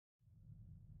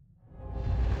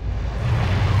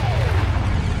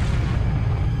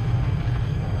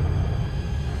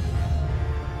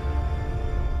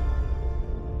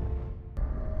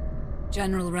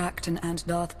General Racton and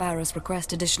Darth Barris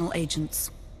request additional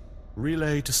agents.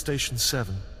 Relay to Station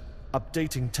 7.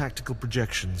 Updating tactical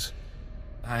projections.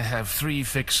 I have 3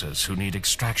 fixers who need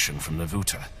extraction from the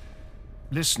SWTOR.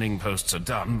 Listening posts are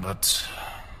done, but...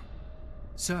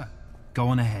 Sir, go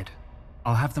on ahead.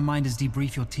 I'll have the Minders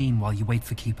debrief your team while you wait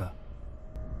for Keeper.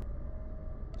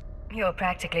 You're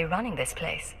practically running this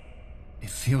place. It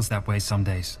feels that way some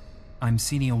days. I'm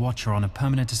Senior Watcher on a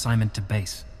permanent assignment to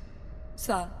base.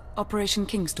 Sir, Operation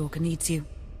Kingstalker needs you.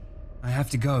 I have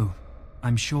to go.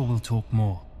 I'm sure we'll talk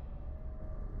more.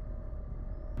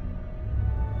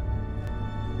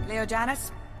 Leo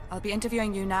Jadus, I'll be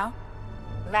interviewing you now.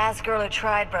 Last girl who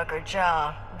tried broke her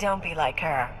jaw. Don't be like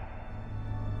her.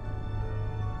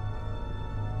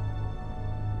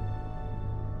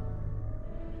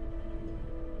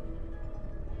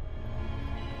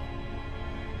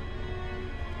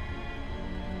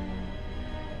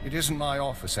 It isn't my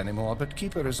office anymore, but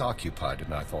Keeper is occupied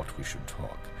and I thought we should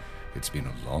talk. It's been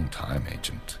a long time,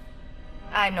 Agent.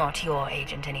 I'm not your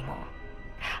agent anymore.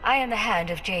 I am the hand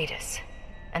of Jadus,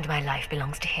 and my life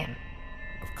belongs to him.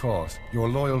 Of course, your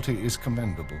loyalty is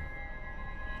commendable.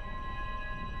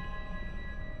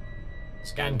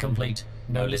 Scan complete.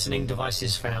 No listening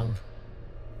devices found.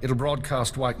 It'll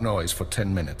broadcast white noise for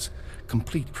 10 minutes.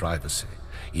 Complete privacy,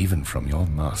 even from your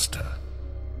master.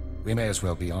 We may as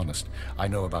well be honest. I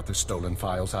know about the stolen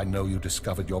files. I know you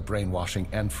discovered your brainwashing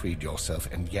and freed yourself,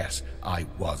 and yes, I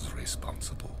was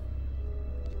responsible.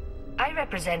 I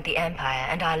represent the Empire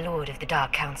and our Lord of the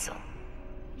Dark Council.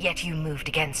 Yet you moved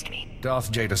against me.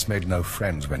 Darth Jadus made no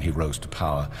friends when he rose to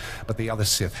power, but the other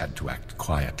Sith had to act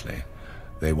quietly.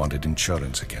 They wanted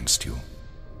insurance against you.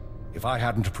 If I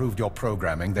hadn't approved your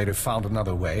programming, they'd have found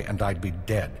another way, and I'd be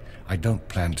dead. I don't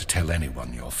plan to tell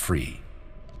anyone you're free.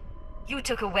 You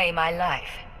took away my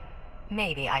life.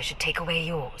 Maybe I should take away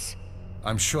yours.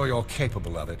 I'm sure you're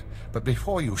capable of it, but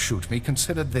before you shoot me,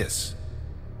 consider this.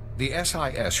 The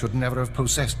SIS should never have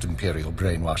possessed Imperial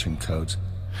brainwashing codes.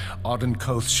 Arden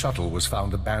Koth's shuttle was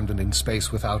found abandoned in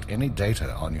space without any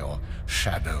data on your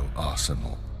shadow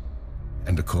arsenal.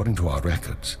 And according to our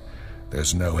records,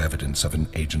 there's no evidence of an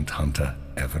agent hunter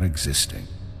ever existing.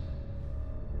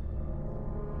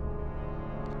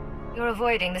 You're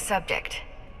avoiding the subject.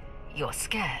 You're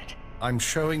scared. I'm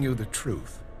showing you the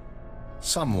truth.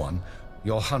 Someone,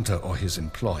 your hunter or his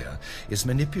employer, is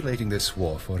manipulating this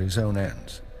war for his own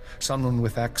ends. Someone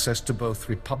with access to both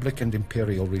Republic and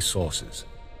Imperial resources.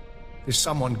 This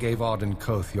someone gave Arden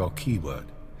Koth your keyword.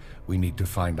 We need to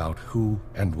find out who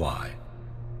and why.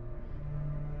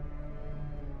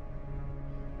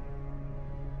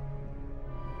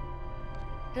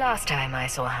 Last time I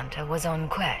saw Hunter was on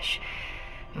Quesh,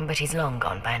 but he's long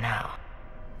gone by now.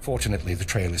 Fortunately, the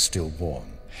trail is still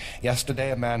warm.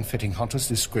 Yesterday, a man fitting Hunter's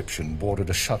description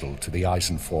boarded a shuttle to the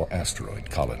Eisen 4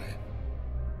 asteroid colony.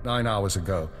 9 hours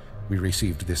ago, we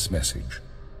received this message.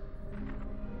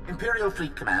 Imperial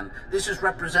Fleet Command, this is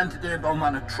Representative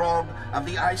Omana Trog of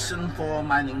the Eisen 4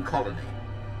 mining colony.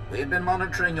 We have been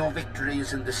monitoring your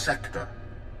victories in this sector.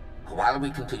 While we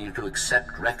continue to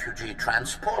accept refugee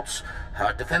transports,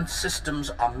 our defense systems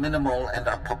are minimal and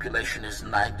our population is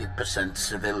 90%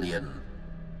 civilian.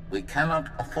 We cannot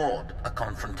afford a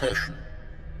confrontation.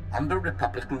 Under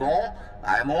Republic law,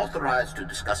 I am authorized to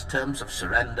discuss terms of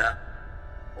surrender.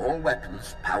 All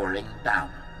weapons powering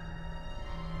down.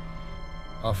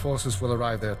 Our forces will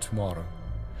arrive there tomorrow.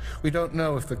 We don't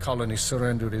know if the colony's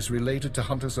surrender is related to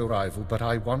Hunter's arrival, but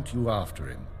I want you after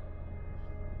him.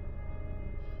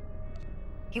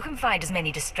 You can find as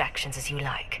many distractions as you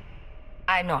like.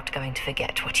 I'm not going to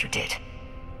forget what you did.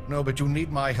 No, but you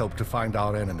need my help to find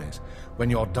our enemies. When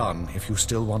you're done, if you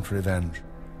still want revenge,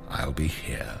 I'll be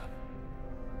here.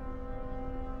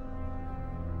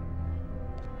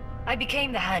 I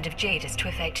became the Hand of Jadus to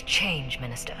effect change,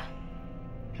 Minister.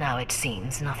 Now it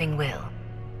seems nothing will.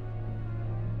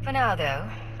 For now, though,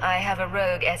 I have a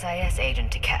rogue SIS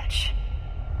agent to catch.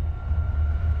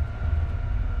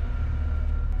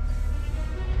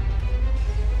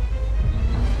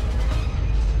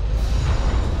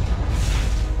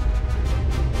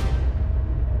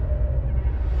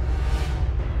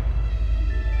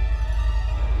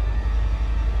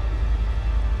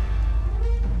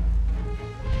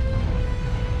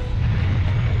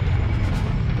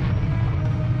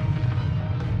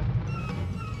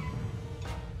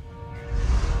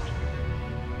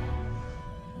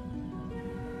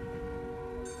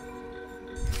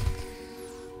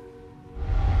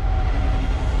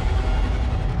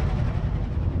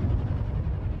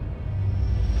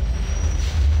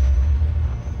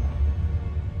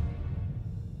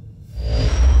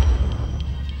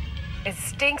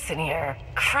 stinks in here.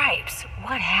 Cripes,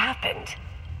 what happened?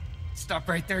 Stop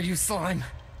right there, you slime.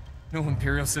 No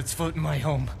Imperial sets foot in my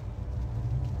home.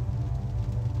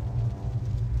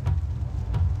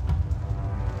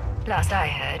 Last I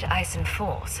heard, Ison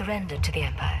 4 surrendered to the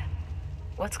Empire.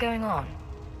 What's going on?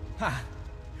 Ha!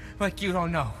 Like you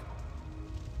don't know.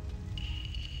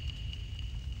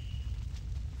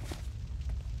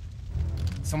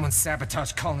 Someone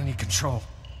sabotaged colony control.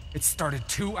 It started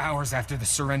 2 hours after the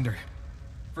surrender.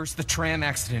 First the tram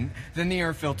accident, then the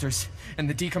air filters, and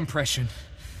the decompression.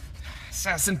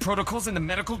 Assassin protocols and the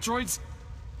medical droids?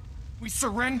 We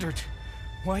surrendered.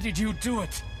 Why did you do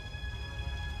it?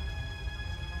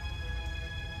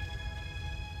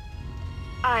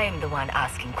 I'm the one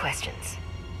asking questions.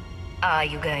 Are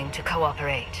you going to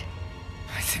cooperate?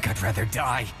 I think I'd rather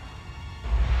die.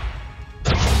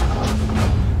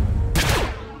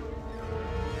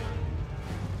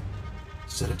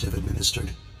 Sedative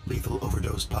administered. Lethal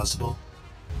overdose possible.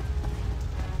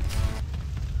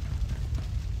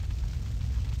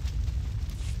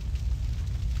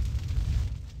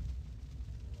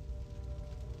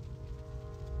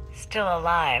 Still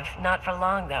alive. Not for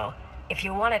long, though. If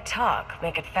you want to talk,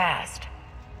 make it fast.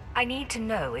 I need to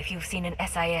know if you've seen an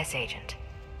SIS agent.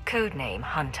 Codename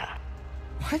Hunter.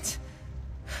 What?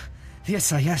 The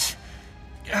SIS?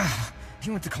 He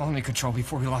went to colony control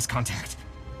before we lost contact.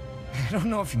 I don't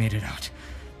know if he made it out.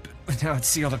 But now it's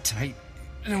sealed up tight.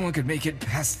 No one could make it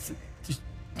past...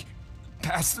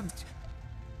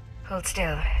 Hold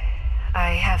still. I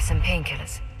have some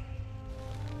painkillers.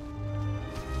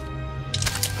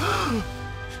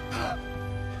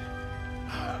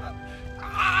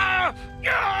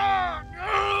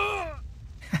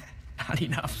 Not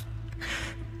enough.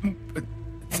 But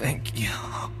thank you.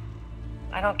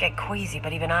 I don't get queasy,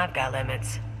 but even I've got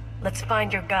limits. Let's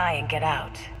find your guy and get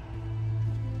out.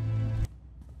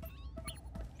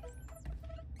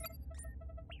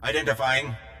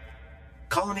 Identifying.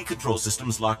 Colony control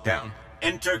systems locked down.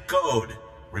 Enter code.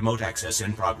 Remote access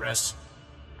in progress.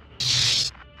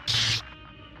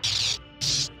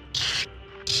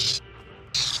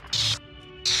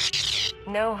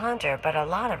 No Hunter, but a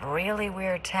lot of really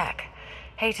weird tech.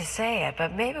 Hate to say it,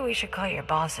 but maybe we should call your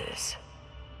bosses.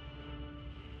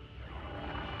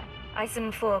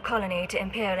 Ison 4 colony to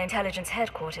Imperial Intelligence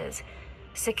Headquarters.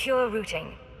 Secure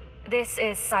routing. This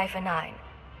is Cipher 9.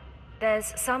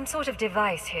 There's some sort of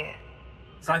device here.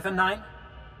 Cipher 9?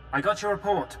 I got your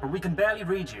report, but we can barely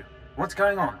read you. What's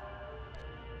going on?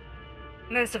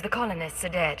 Most of the colonists are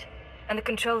dead, and the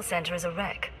control center is a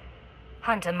wreck.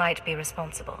 Hunter might be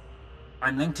responsible.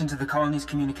 I'm linked into the colony's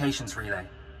communications relay.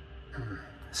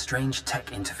 Strange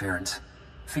tech interference.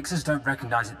 Fixers don't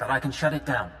recognize it, but I can shut it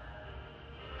down.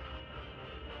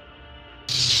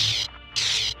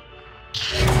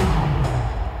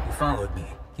 You followed me.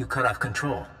 You cut off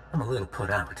control. I'm a little put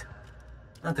out.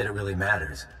 Not that it really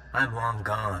matters. I'm long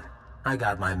gone. I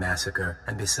got my massacre,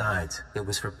 and besides, it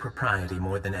was for propriety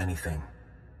more than anything.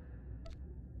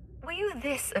 Were you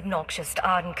this obnoxious to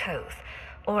Arden Koth,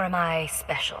 or am I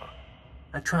special?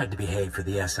 I tried to behave for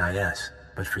the SIS,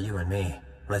 but for you and me,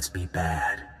 let's be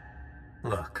bad.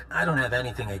 Look, I don't have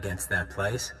anything against that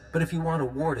place, but if you want a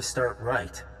war to start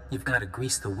right, you've got to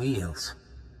grease the wheels.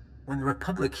 When the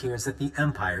Republic hears that the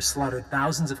Empire slaughtered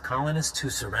thousands of colonists who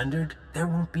surrendered, there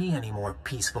won't be any more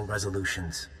peaceful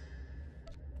resolutions.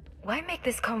 Why make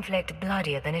this conflict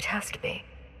bloodier than it has to be?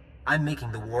 I'm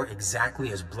making the war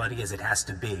exactly as bloody as it has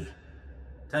to be.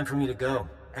 Time for me to go,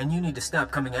 and you need to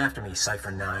stop coming after me,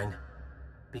 Cipher 9.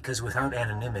 Because without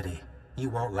anonymity, you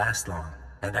won't last long,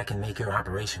 and I can make your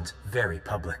operations very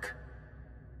public.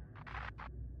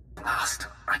 Blast.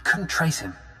 I couldn't trace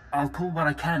him. I'll pull what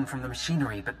I can from the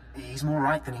machinery, but he's more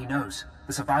right than he knows.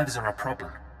 The survivors are a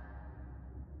problem.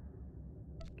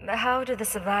 How do the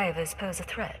survivors pose a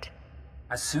threat?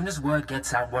 As soon as word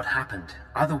gets out what happened,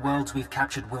 other worlds we've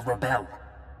captured will rebel.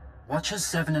 Watchers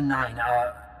 7 and 9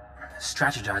 are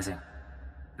strategizing.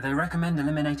 They recommend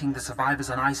eliminating the survivors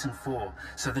on Ison 4,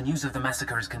 so the news of the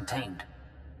massacre is contained.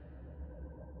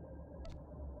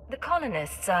 The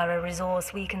colonists are a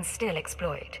resource we can still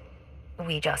exploit.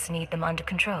 We just need them under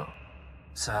control.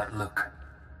 Sir, look.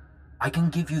 I can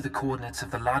give you the coordinates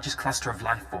of the largest cluster of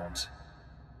life forms.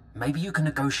 Maybe you can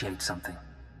negotiate something.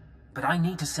 But I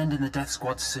need to send in the death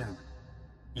squad soon.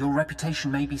 Your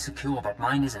reputation may be secure, but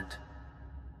mine isn't.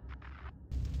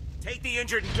 Take the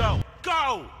injured and go!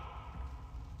 Go!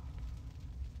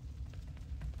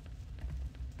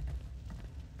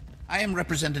 I am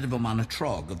Representative Omana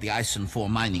Trog of the Ison 4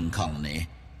 mining colony.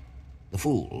 The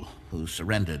fool who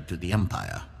surrendered to the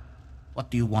Empire. What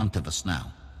do you want of us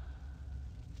now?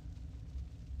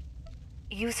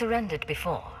 You surrendered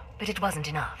before, but it wasn't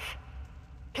enough.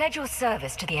 Pledge your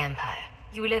service to the Empire.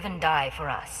 You live and die for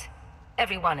us.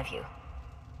 Every one of you.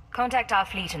 Contact our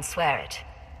fleet and swear it.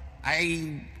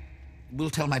 I will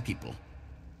tell my people.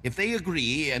 If they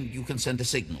agree and you can send a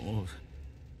signal,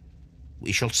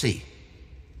 we shall see.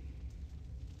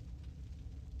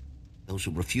 Those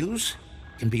who refuse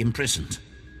can be imprisoned.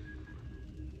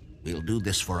 We'll do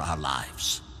this for our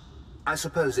lives. I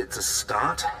suppose it's a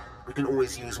start. We can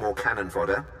always use more cannon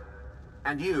fodder.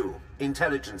 And you,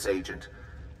 intelligence agent.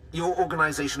 Your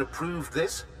organization approved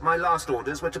this? My last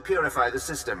orders were to purify the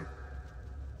system.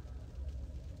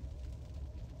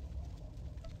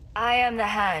 I am the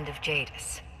hand of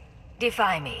Jadus.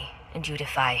 Defy me, and you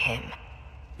defy him.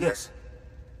 Yes.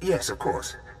 Yes, of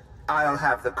course. I'll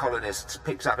have the colonists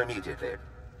picked up immediately.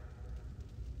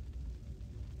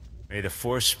 May the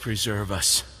Force preserve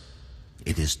us.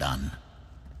 It is done.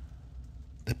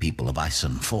 The people of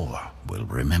SWTOR will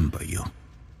remember you.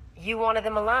 You wanted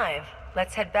them alive.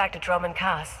 Let's head back to Droman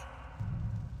Kaas.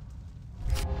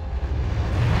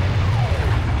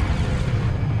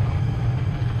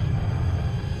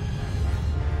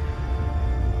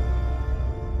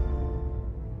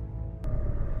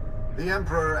 The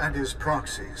Emperor and his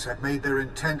proxies have made their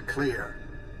intent clear.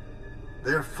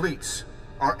 Their fleets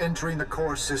are entering the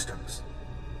core systems.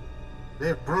 They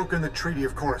have broken the Treaty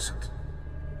of Coruscant.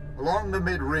 Along the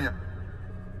Mid-Rim,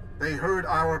 they herd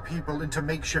our people into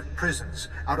makeshift prisons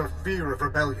out of fear of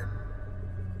rebellion.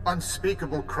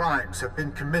 Unspeakable crimes have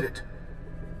been committed.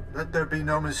 Let there be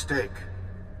no mistake.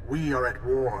 We are at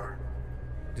war.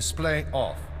 Display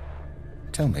off.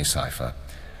 Tell me, Cypher,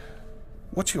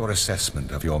 what's your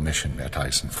assessment of your mission at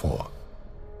SWTOR?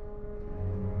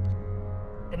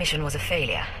 The mission was a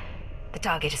failure. The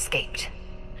target escaped,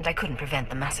 and I couldn't prevent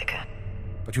the massacre.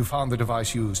 But you found the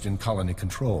device used in colony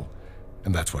control,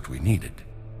 and that's what we needed.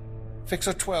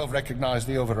 Fixer 12 recognized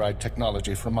the override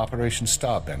technology from Operation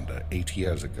Starbender 8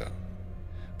 years ago.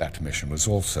 That mission was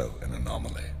also an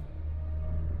anomaly.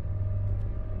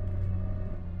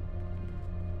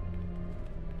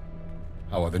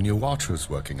 How are the new Watchers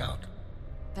working out?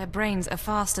 Their brains are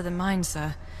faster than mine,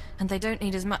 sir, and they don't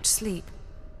need as much sleep.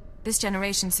 This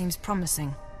generation seems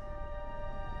promising.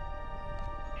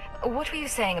 What were you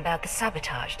saying about the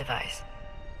sabotage device?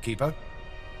 Keeper?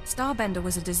 Starbender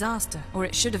was a disaster, or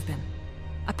it should have been.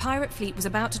 A pirate fleet was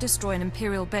about to destroy an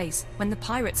Imperial base when the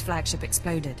pirates' flagship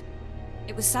exploded.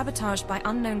 It was sabotaged by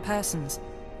unknown persons.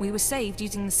 We were saved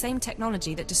using the same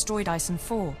technology that destroyed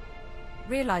SWTOR.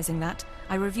 Realizing that,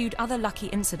 I reviewed other lucky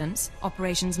incidents,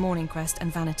 Operations Morning Crest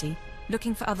and Vanity,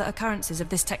 looking for other occurrences of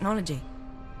this technology.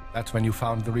 That's when you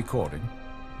found the recording?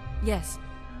 Yes.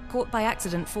 Caught by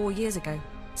accident 4 years ago,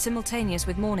 simultaneous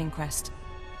with Morning Crest.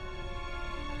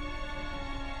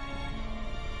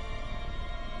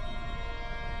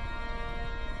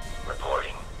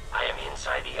 Reporting. I am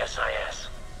inside the SIS.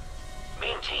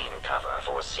 Maintain cover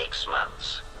for 6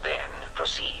 months, then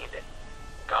proceed.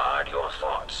 Guard your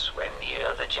thoughts when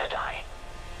near the Jedi.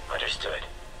 Understood.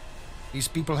 These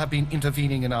people have been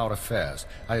intervening in our affairs.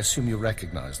 I assume you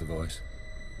recognize the voice.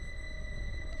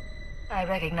 I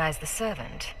recognize the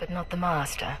servant, but not the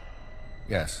master.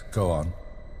 Yes, go on.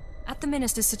 At the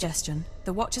Minister's suggestion,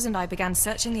 the Watchers and I began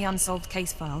searching the unsolved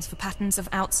case files for patterns of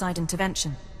outside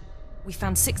intervention. We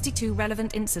found 62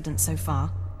 relevant incidents so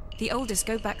far. The oldest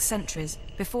go back centuries,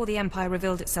 before the Empire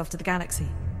revealed itself to the galaxy.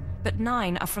 But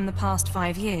 9 are from the past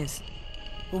 5 years.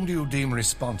 Whom do you deem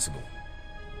responsible?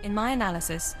 In my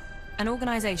analysis, an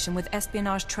organization with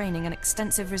espionage training and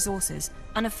extensive resources,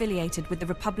 unaffiliated with the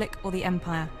Republic or the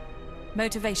Empire.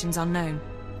 Motivations unknown.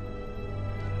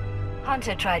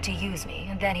 Hunter tried to use me,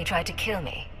 and then he tried to kill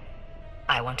me.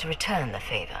 I want to return the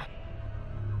favor.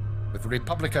 With the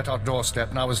Republic at our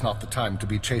doorstep, now is not the time to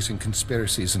be chasing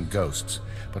conspiracies and ghosts,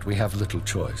 but we have little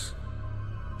choice.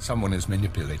 Someone is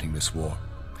manipulating this war.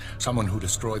 Someone who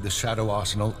destroyed the Shadow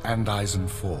Arsenal and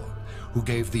SWTOR, who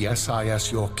gave the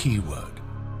SIS your keyword.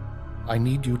 I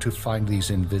need you to find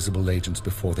these invisible agents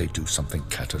before they do something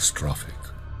catastrophic.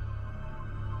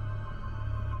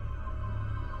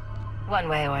 One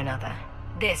way or another,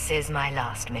 this is my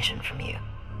last mission from you.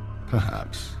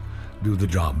 Perhaps. Do the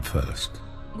job first.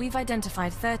 We've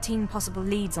identified 13 possible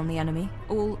leads on the enemy,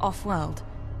 all off-world.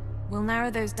 We'll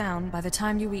narrow those down by the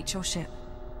time you reach your ship.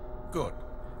 Good.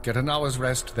 Get an hour's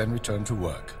rest, then return to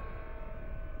work.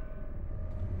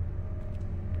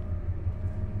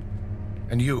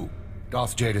 And you,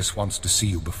 Darth Jadus wants to see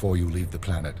you before you leave the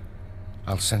planet.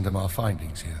 I'll send him our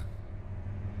findings here.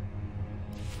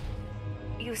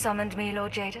 You summoned me,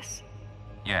 Lord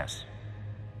Yes.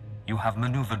 You have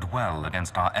maneuvered well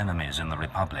against our enemies in the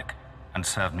Republic. and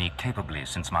served me capably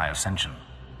since my ascension.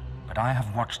 But I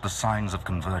have watched the signs of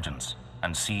convergence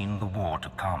and seen the war to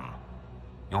come.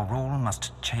 Your role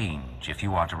must change if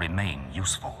you are to remain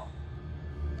useful.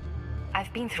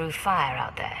 I've been through fire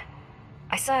out there.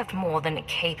 I served more than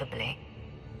capably.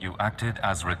 You acted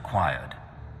as required.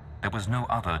 There was no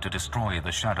other to destroy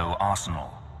the Shadow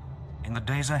Arsenal. In the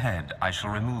days ahead, I shall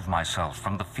remove myself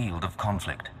from the field of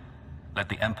conflict. Let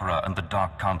the Emperor and the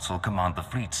Dark Council command the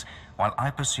fleets, while I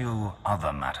pursue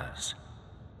other matters.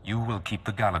 You will keep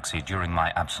the galaxy during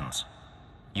my absence.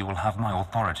 You will have my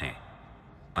authority,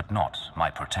 but not my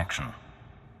protection.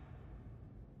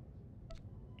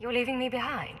 You're leaving me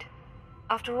behind?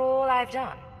 After all I've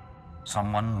done?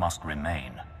 Someone must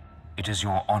remain. It is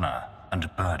your honor and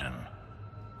burden.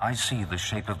 I see the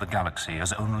shape of the galaxy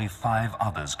as only 5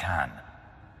 others can.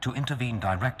 To intervene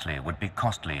directly would be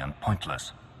costly and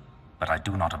pointless. But I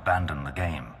do not abandon the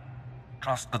game.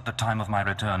 Trust that the time of my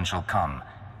return shall come,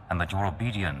 and that your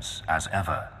obedience, as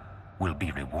ever, will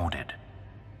be rewarded.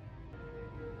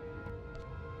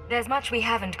 There's much we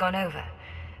haven't gone over.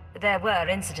 There were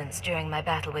incidents during my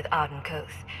battle with Arden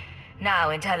Koth. Now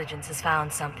intelligence has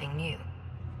found something new.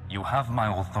 You have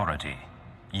my authority.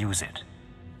 Use it.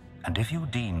 And if you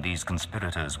deem these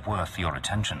conspirators worth your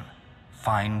attention,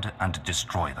 find and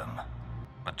destroy them.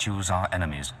 But choose our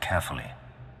enemies carefully.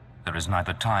 There is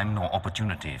neither time nor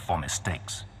opportunity for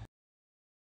mistakes.